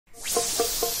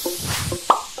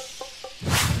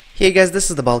Hey guys, this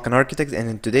is the Balkan Architect, and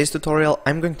in today's tutorial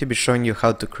I'm going to be showing you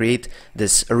how to create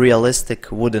this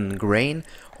realistic wooden grain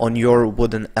on your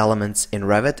wooden elements in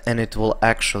Revit, and it will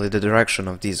actually, the direction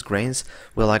of these grains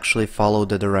will actually follow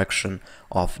the direction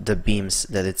of the beams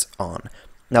that it's on.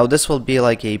 Now this will be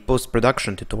like a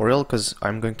post-production tutorial because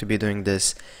I'm going to be doing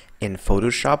this in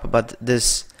Photoshop, but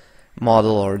this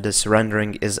model or this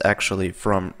rendering is actually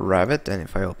from Revit, and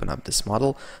if I open up this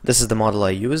model, this is the model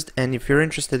I used. And if you're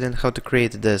interested in how to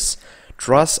create this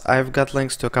truss, I've got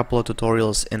links to a couple of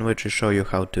tutorials in which I show you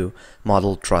how to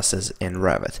model trusses in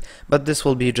Revit. But this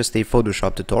will be just a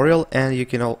Photoshop tutorial, and you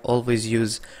can always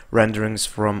use renderings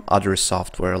from other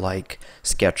software like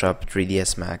SketchUp,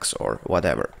 3ds Max, or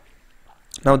whatever.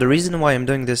 Now the reason why I'm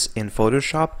doing this in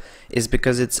Photoshop is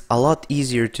because it's a lot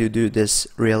easier to do this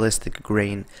realistic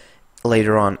grain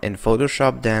later on in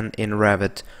Photoshop than in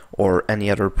Revit or any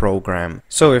other program.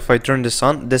 So if I turn this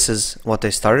on, this is what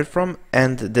I started from,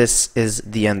 and this is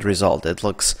the end result. It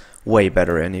looks way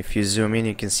better, and if you zoom in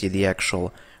you can see the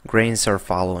actual grains are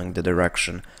following the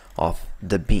direction of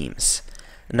the beams.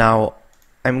 Now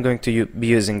I'm going to be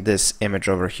using this image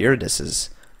over here. This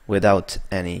is without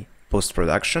any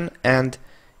post-production, and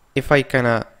if I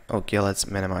okay, let's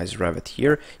minimize Revit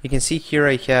here. You can see here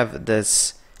I have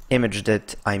this image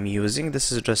that I'm using.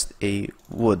 This is just a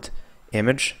wood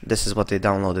image. This is what I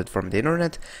downloaded from the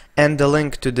internet, and the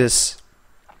link to this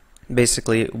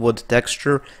basically wood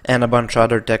texture and a bunch of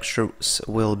other textures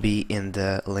will be in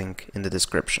the link in the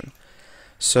description.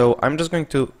 So I'm just going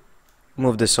to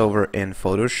move this over in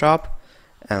Photoshop,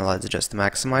 and let's just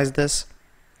maximize this.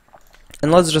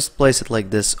 And let's just place it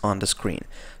like this on the screen.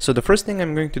 So the first thing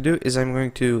I'm going to do is I'm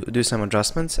going to do some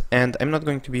adjustments, and I'm not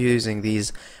going to be using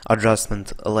these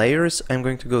adjustment layers. I'm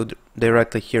going to go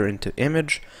directly here into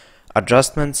Image,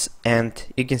 Adjustments, and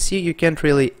you can see you can't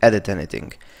really edit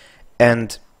anything.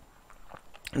 And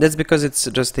that's because it's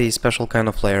just a special kind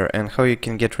of layer, and how you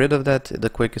can get rid of that,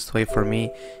 the quickest way for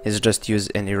me is just use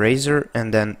an eraser,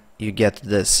 and then you get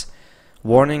this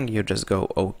warning. You just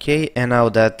go OK, and now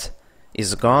that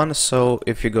is gone. So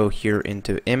if you go here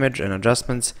into Image and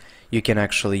Adjustments, you can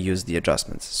actually use the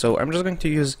adjustments. So I'm just going to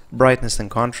use brightness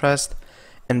and contrast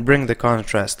and bring the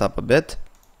contrast up a bit,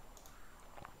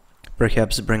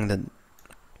 perhaps bring the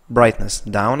brightness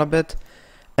down a bit,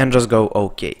 and just go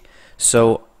OK.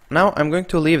 So now I'm going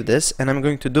to leave this and I'm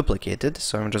going to duplicate it.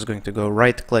 So I'm just going to go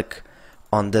right click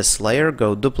on this layer,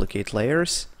 go duplicate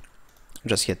layers,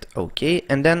 just hit OK,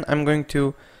 and then I'm going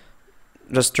to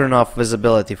just turn off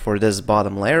visibility for this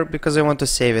bottom layer because I want to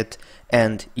save it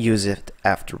and use it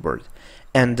afterward.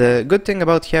 And the good thing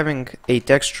about having a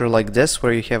texture like this,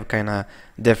 where you have kinda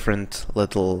different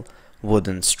little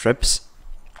wooden strips,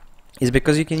 is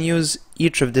because you can use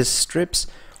each of these strips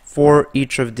for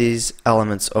each of these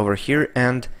elements over here,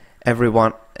 and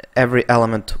every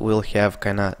element will have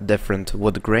kinda different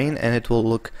wood grain, and it will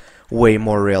look way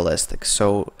more realistic.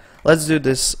 So let's do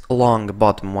this long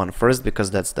bottom one first because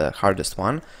that's the hardest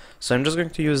one. So I'm just going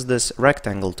to use this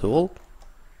rectangle tool,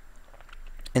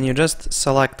 and you just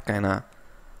select kinda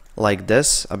like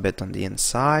this a bit on the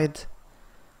inside.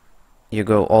 You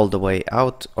go all the way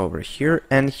out over here,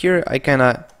 and here I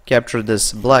kinda capture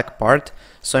this black part.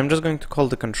 So I'm just going to call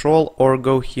the control or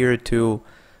go here to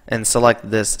and select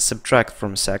this subtract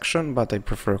from section, but I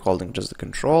prefer holding just the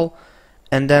control,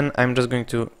 and then I'm just going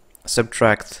to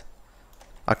subtract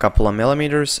a couple of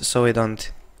millimeters so I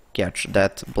don't catch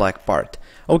that black part.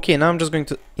 Okay, now I'm just going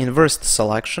to inverse the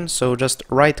selection, so just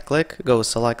right click, go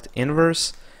select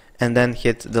inverse, and then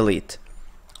hit delete.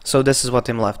 So this is what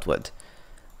I'm left with.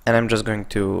 And I'm just going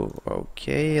to,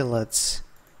 okay, let's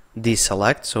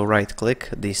deselect, so right click,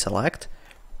 deselect.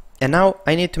 And now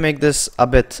I need to make this a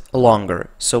bit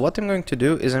longer. So what I'm going to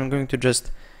do is I'm going to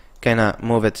just kinda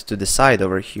move it to the side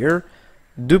over here,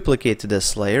 duplicate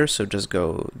this layer, so just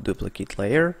go duplicate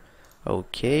layer,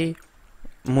 okay,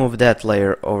 move that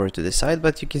layer over to the side,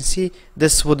 but you can see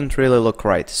this wouldn't really look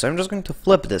right. So I'm just going to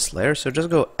flip this layer, so just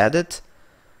go edit,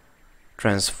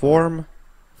 transform,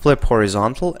 flip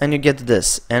horizontal, and you get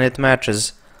this, and it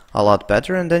matches a lot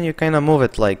better. And then you kind of move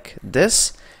it like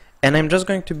this, and I'm just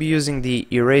going to be using the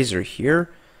eraser here,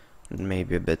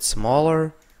 maybe a bit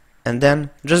smaller, and then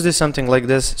just do something like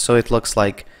this so it looks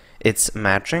like it's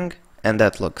matching, and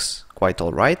that looks quite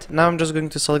alright. Now I'm just going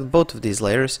to select both of these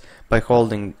layers by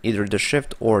holding either the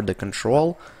shift or the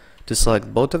control to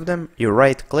select both of them. You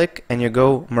right click and you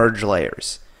go merge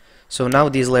layers. So now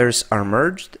these layers are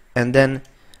merged, and then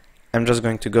I'm just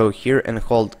going to go here and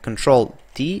hold Control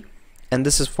T, and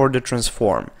this is for the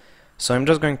transform. So I'm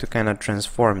just going to kind of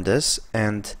transform this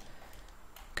and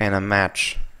kind of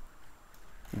match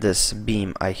this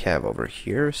beam I have over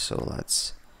here. So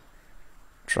let's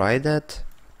try that.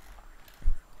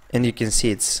 And you can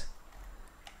see it's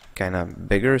kind of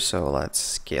bigger, so let's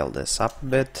scale this up a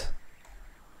bit.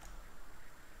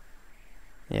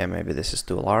 Yeah, maybe this is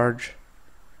too large.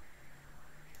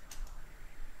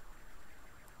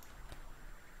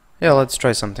 Yeah, let's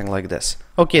try something like this.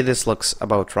 Okay, this looks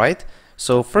about right.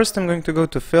 So first I'm going to go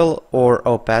to fill or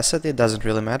opacity, it doesn't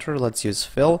really matter, let's use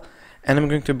fill. And I'm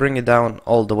going to bring it down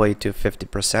all the way to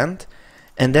 50%.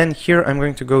 And then here I'm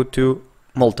going to go to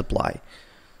multiply.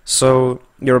 So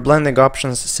your blending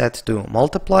options set to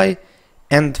multiply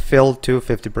and fill to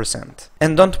 50%.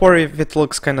 And don't worry if it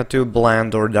looks kind of too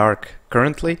bland or dark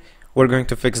currently, we're going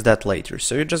to fix that later.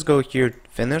 So you just go here,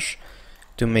 finish,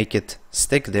 to make it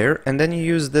stick there, and then you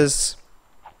use this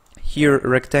here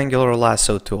rectangular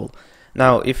lasso tool.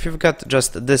 Now if you've got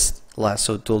just this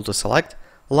lasso tool to select,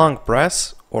 long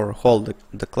press or hold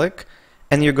the click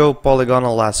and you go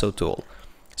polygonal lasso tool.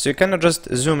 So you kind of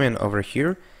just zoom in over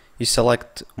here, you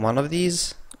select one of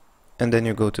these and then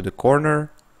you go to the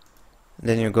corner,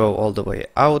 then you go all the way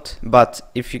out. But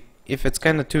if it's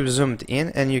kind of too zoomed in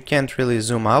and you can't really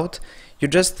zoom out, you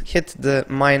just hit the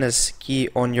minus key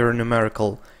on your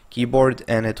numerical keyboard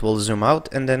and it will zoom out,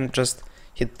 and then just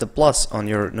hit the plus on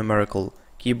your numerical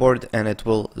keyboard and it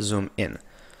will zoom in.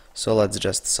 So let's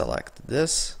just select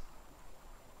this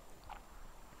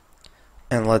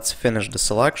and let's finish the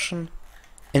selection,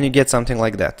 and you get something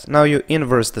like that. Now you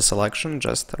inverse the selection,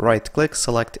 just right click,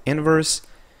 select inverse,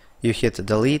 you hit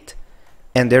delete,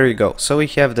 and there you go. So we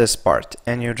have this part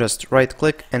and you just right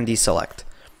click and deselect.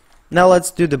 Now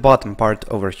let's do the bottom part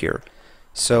over here.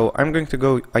 So I'm going to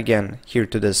go again here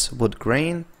to this wood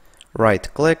grain,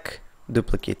 right click,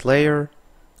 duplicate layer,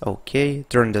 okay,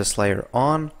 turn this layer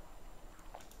on,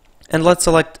 and let's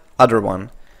select other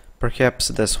one, perhaps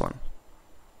this one.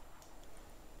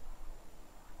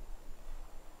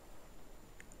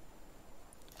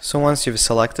 So once you've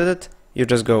selected it, you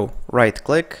just go right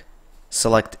click,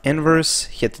 select inverse,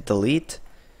 hit delete,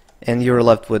 and you're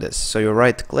left with this. So you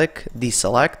right click,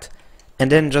 deselect,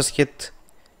 and then just hit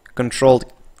Control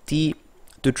T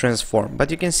to transform. But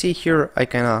you can see here I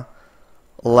kinda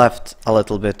left a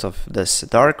little bit of this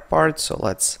dark part, so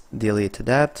let's delete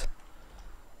that.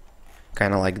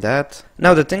 Kinda like that.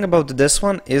 Now the thing about this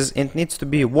one is it needs to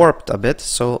be warped a bit,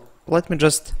 so let me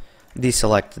just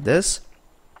deselect this.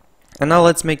 And now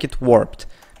let's make it warped,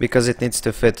 because it needs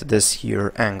to fit this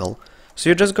here angle. So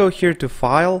you just go here to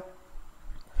File,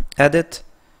 Edit,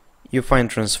 you find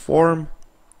Transform,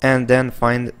 and then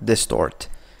find Distort.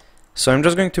 So I'm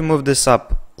just going to move this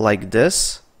up like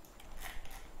this,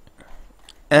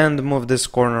 and move this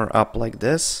corner up like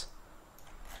this.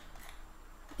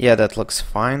 Yeah, that looks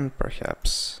fine.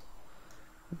 Perhaps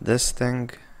this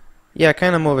thing. Yeah,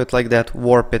 kind of move it like that,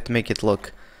 warp it, make it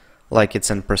look like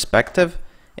it's in perspective,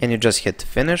 and you just hit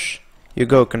Finish. You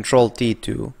go Control T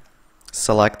to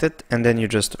select it, and then you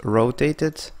just rotate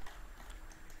it.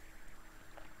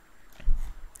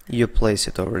 You place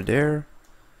it over there,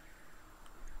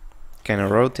 kind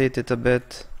of rotate it a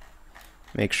bit,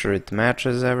 make sure it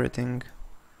matches everything.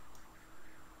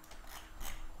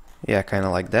 Yeah, kind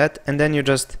of like that, and then you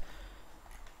just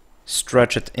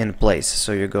stretch it in place.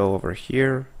 So you go over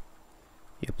here,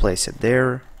 you place it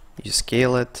there, you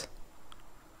scale it.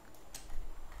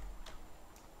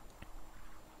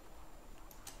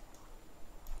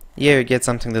 Yeah, you get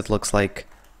something that looks like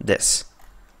this.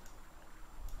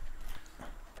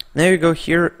 Now you go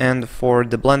here, and for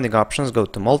the blending options go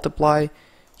to multiply.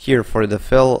 Here for the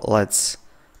fill, let's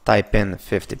type in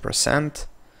 50%.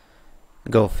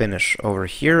 Go finish over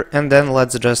here, and then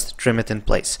let's just trim it in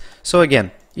place. So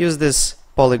again, use this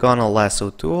polygonal lasso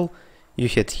tool. You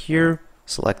hit here,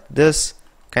 select this,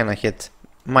 kinda hit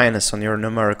minus on your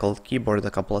numerical keyboard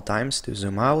a couple of times to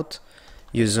zoom out.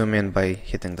 You zoom in by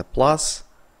hitting the plus.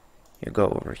 You go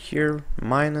over here,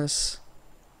 minus,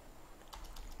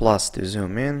 plus to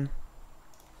zoom in,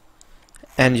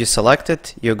 and you select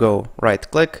it. You go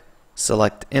right click,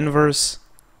 select inverse,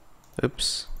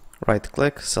 oops, right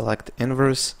click, select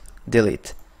inverse,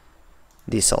 delete,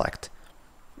 deselect.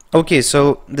 Okay,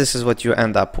 so this is what you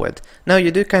end up with. Now you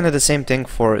do kind of the same thing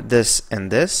for this,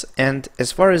 and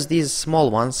as far as these small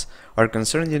ones are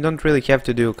concerned, you don't really have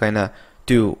to do kind of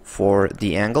two for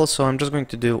the angle, so I'm just going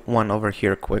to do one over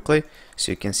here quickly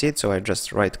so you can see it. So I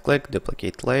just right click,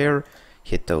 duplicate layer,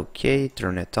 hit OK,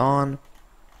 turn it on.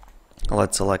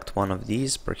 Let's select one of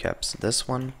these, perhaps this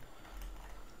one.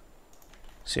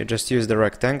 So you just use the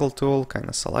rectangle tool, kind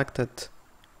of select it.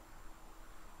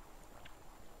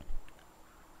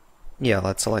 Yeah,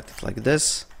 let's select it like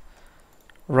this.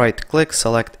 Right click,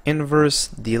 select inverse,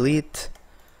 delete,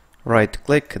 right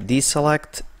click,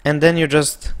 deselect, and then you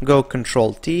just go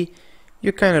Control T,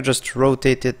 you kind of just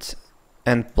rotate it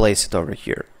and place it over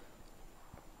here.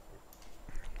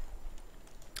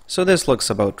 So this looks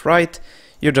about right.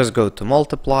 You just go to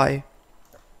multiply,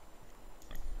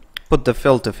 put the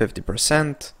fill to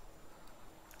 50%,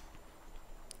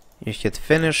 you hit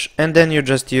finish, and then you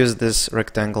just use this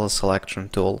rectangle selection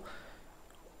tool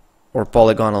or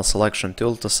polygonal selection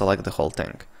tool to select the whole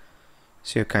thing.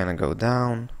 So you kind of go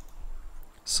down,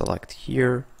 select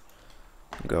here,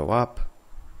 go up,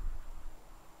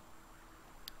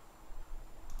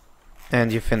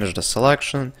 and you finish the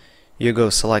selection. You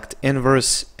go select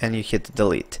inverse and you hit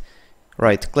delete.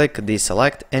 Right click,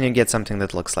 deselect, and you get something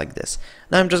that looks like this.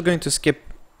 Now I'm just going to skip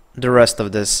the rest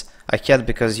of this ahead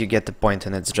because you get the point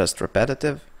and it's just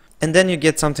repetitive. And then you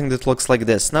get something that looks like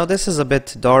this. Now this is a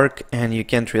bit dark and you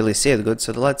can't really see it good,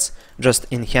 so let's just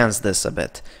enhance this a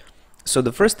bit. So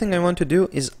the first thing I want to do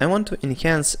is I want to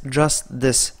enhance just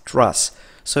this truss.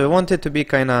 So I want it to be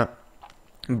kinda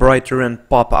brighter and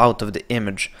pop out of the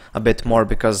image a bit more,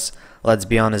 because let's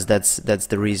be honest, that's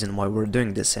the reason why we're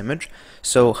doing this image.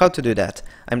 So how to do that?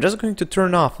 I'm just going to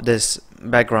turn off this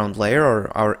background layer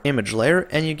or our image layer,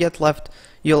 and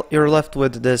you're left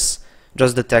with this,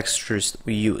 just the textures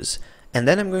we use. And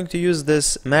then I'm going to use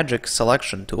this magic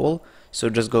selection tool.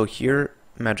 So just go here,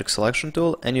 magic selection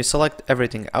tool, and you select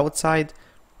everything outside.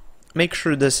 Make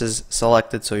sure this is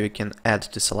selected so you can add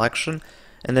to selection,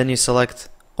 and then you select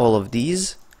all of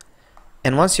these.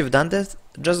 And once you've done that,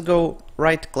 just go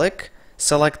right click,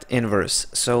 select inverse.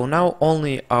 So now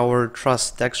only our truss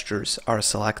textures are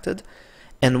selected.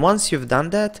 And once you've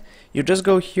done that, you just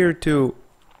go here to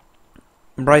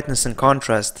brightness and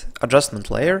contrast adjustment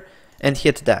layer and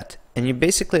hit that. And you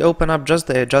basically open up just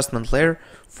the adjustment layer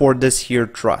for this here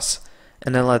truss.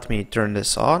 And then let me turn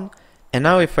this on. And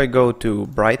now if I go to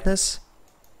brightness,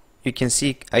 you can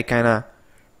see I kinda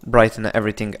brighten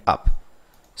everything up.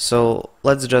 So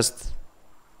let's just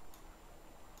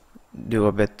do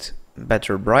a bit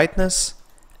better brightness,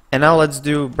 and now let's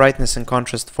do brightness and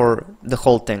contrast for the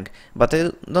whole thing. But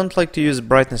I don't like to use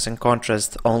brightness and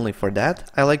contrast only for that.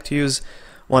 I like to use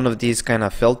one of these kind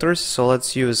of filters. So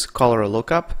let's use color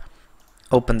lookup,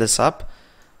 open this up,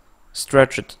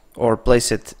 stretch it or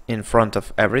place it in front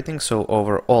of everything, so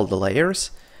over all the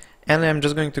layers. And I'm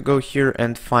just going to go here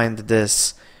and find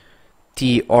this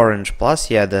T orange plus.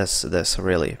 Yeah, this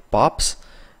really pops.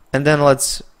 And then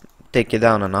let's take it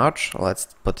down a notch. Let's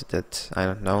put it at, I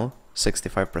don't know,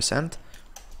 65%.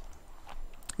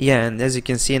 Yeah, and as you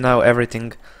can see now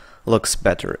everything looks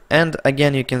better. And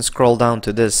again, you can scroll down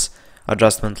to this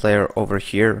adjustment layer over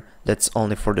here that's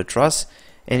only for the truss,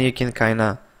 and you can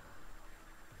kinda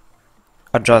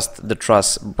adjust the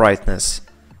truss brightness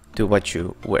to what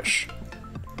you wish.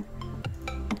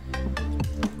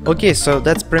 Okay, so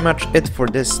that's pretty much it for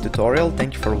this tutorial.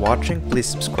 Thank you for watching. Please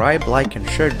subscribe, like and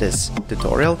share this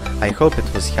tutorial. I hope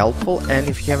it was helpful, and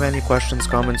if you have any questions,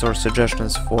 comments or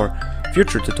suggestions for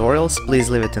future tutorials, please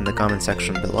leave it in the comment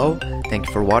section below. Thank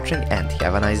you for watching and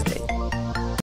have a nice day.